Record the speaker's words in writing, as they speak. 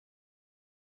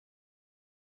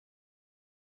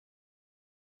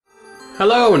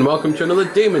Hello and welcome to another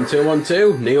Demon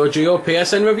 212 NEO-GEO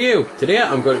PSN review. Today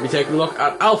I'm going to be taking a look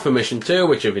at Alpha Mission 2,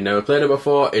 which if you've never played it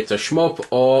before, it's a shmup,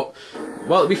 or,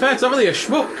 well, to be fair, it's not really a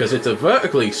shmup because it's a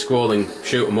vertically scrolling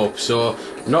shoot 'em up, so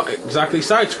not exactly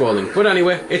side-scrolling, but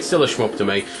anyway, it's still a shmup to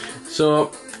me.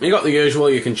 So, you got the usual,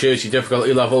 you can choose your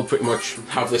difficulty level, pretty much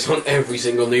have this on every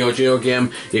single NEO-GEO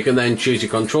game. You can then choose your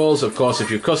controls. Of course,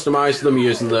 if you've customised them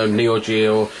using the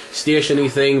NEO-GEO stationy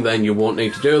thing, then you won't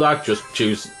need to do that, just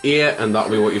choose A and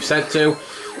that'll be what you've set to.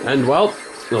 And well,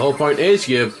 the whole point is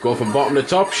you go from bottom to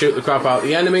top, shoot the crap out of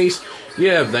the enemies,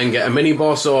 you then get a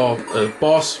mini-boss or a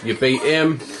boss, you beat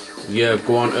him, you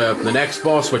go on to the next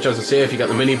boss, which as I say, if you get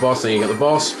the mini-boss then you get the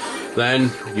boss.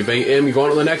 Then you beat him, you go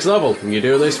on to the next level, and you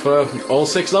do this for all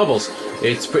 6 levels.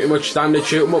 It's pretty much standard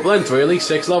shoot 'em up length really,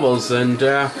 6 levels, and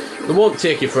they won't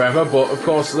take you forever, but of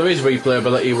course there is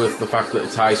replayability with the fact that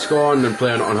it's high scoring and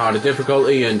playing it on harder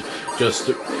difficulty and just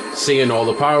seeing all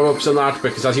the power-ups and that,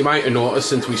 because as you might have noticed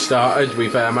since we started,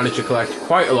 we've managed to collect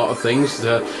quite a lot of things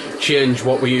to change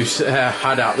what we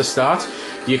had at the start.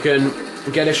 You can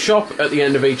get a shop at the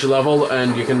end of each level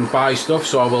and you can buy stuff,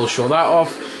 so I will show that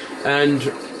off. And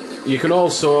you can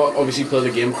also obviously play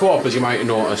the game co-op, as you might have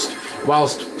noticed.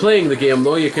 Whilst playing the game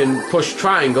though, you can push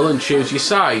triangle and choose your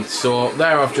side. So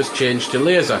there I've just changed to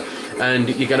laser. And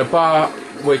you get a bar,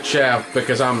 which,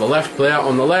 because I'm the left player,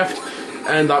 on the left,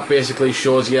 and that basically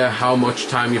shows you how much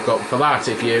time you've got for that.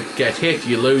 If you get hit,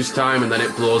 you lose time and then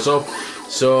it blows up.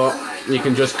 So you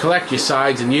can just collect your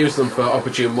sides and use them for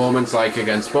opportune moments, like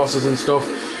against bosses and stuff.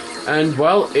 And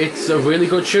well, it's a really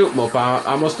good shoot 'em up,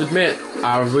 I must admit.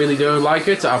 I really do like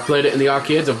it. I played it in the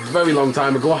arcades a very long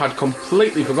time ago, had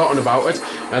completely forgotten about it,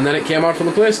 and then it came out for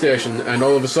the PlayStation, and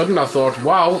all of a sudden I thought,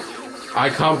 wow, I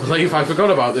can't believe I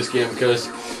forgot about this game, because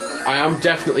I am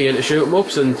definitely into shoot 'em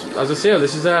ups, and as I say,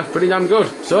 this is pretty damn good.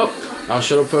 So, I'll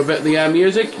shut up for a bit of the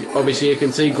music. Obviously you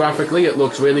can see graphically it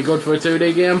looks really good for a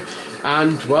 2D game,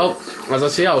 and well, as I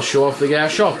say, I'll show off the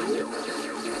shop.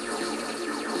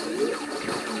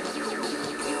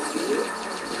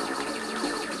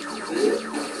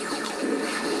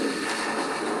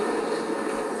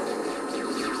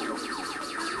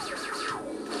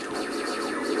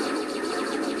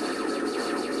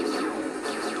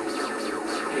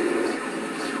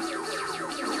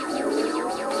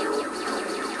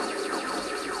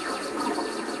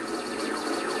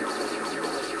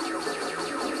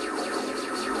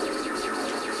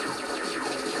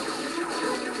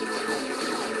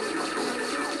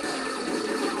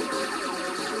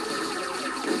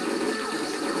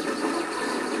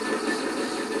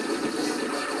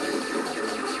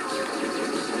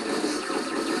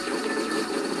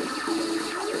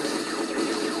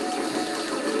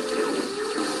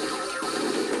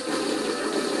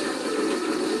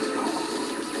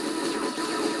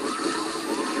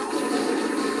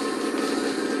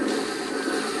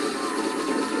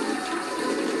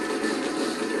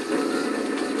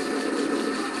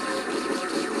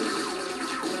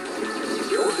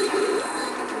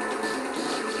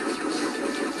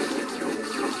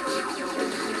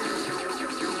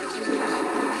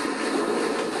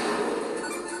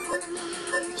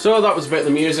 So that was a bit of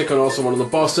the music and also one of the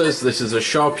bosses. This is a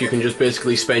shop, you can just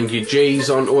basically spend your G's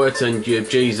onto it, and your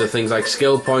G's are things like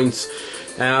skill points.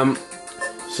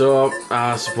 So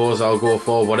I suppose I'll go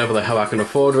for whatever the hell I can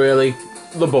afford really.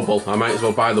 The bubble, I might as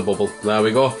well buy the bubble. There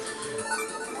we go.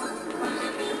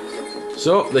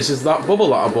 So this is that bubble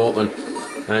that I bought then.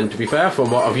 And to be fair,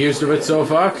 from what I've used of it so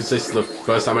far, because this is the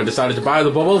first time I decided to buy the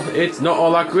bubble, it's not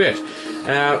all that great.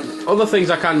 Other things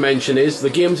I can mention is the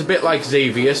game's a bit like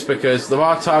Xevious, because there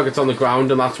are targets on the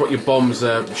ground and that's what your bombs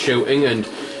are shooting, and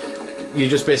you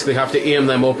just basically have to aim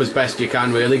them up as best you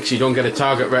can really, because you don't get a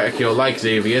target reticule like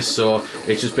Xevious, so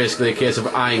it's just basically a case of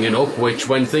eyeing it up, which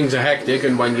when things are hectic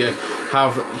and when you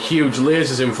have huge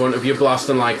lasers in front of you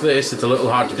blasting like this, it's a little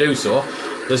hard to do so.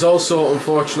 There's also,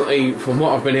 unfortunately, from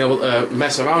what I've been able to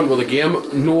mess around with the game,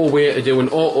 no way to do an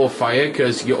auto-fire,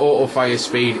 because your auto-fire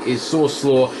speed is so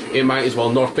slow, it might as well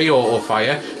not be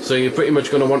auto-fire, so you're pretty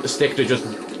much going to want to stick to just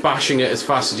bashing it as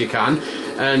fast as you can.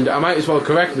 And I might as well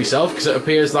correct myself, because it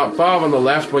appears that bar on the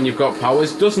left when you've got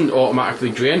powers doesn't automatically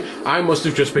drain. I must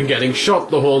have just been getting shot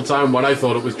the whole time when I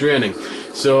thought it was draining.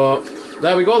 So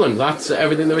there we go then, that's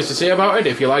everything there is to say about it.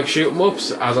 If you like shoot 'em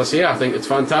ups, as I say, I think it's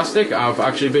fantastic. I've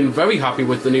actually been very happy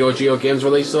with the NEO-GEO games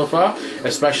released so far,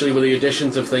 especially with the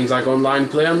additions of things like online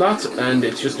play and that, and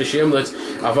it's just a shame that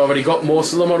I've already got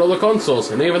most of them on other consoles,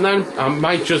 and even then, I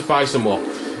might just buy some more.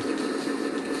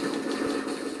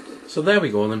 So there we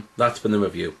go then, that's been the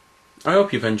review. I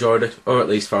hope you've enjoyed it, or at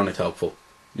least found it helpful.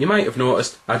 You might have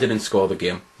noticed I didn't score the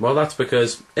game. Well, that's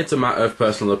because it's a matter of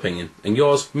personal opinion, and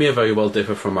yours may very well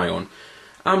differ from my own.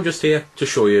 I'm just here to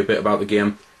show you a bit about the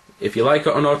game. If you like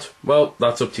it or not, well,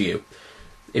 that's up to you.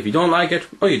 If you don't like it,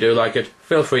 or you do like it,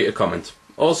 feel free to comment.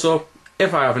 Also,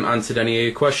 if I haven't answered any of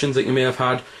your questions that you may have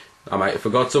had, I might have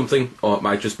forgot something, or it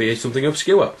might just be something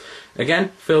obscure. Again,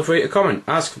 feel free to comment,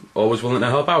 ask, always willing to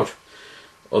help out.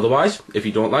 Otherwise, if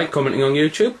you don't like commenting on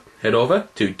YouTube, head over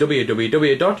to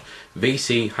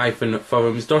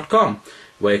www.vc-forums.com,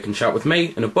 where you can chat with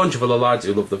me and a bunch of other lads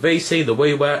who love the VC, the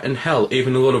WiiWare, and hell,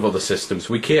 even a lot of other systems.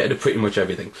 We cater to pretty much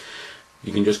everything.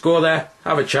 You can just go there,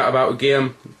 have a chat about a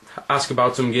game, ask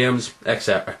about some games,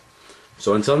 etc.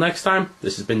 So until next time,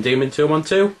 this has been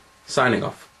Demon212, signing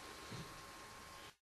off.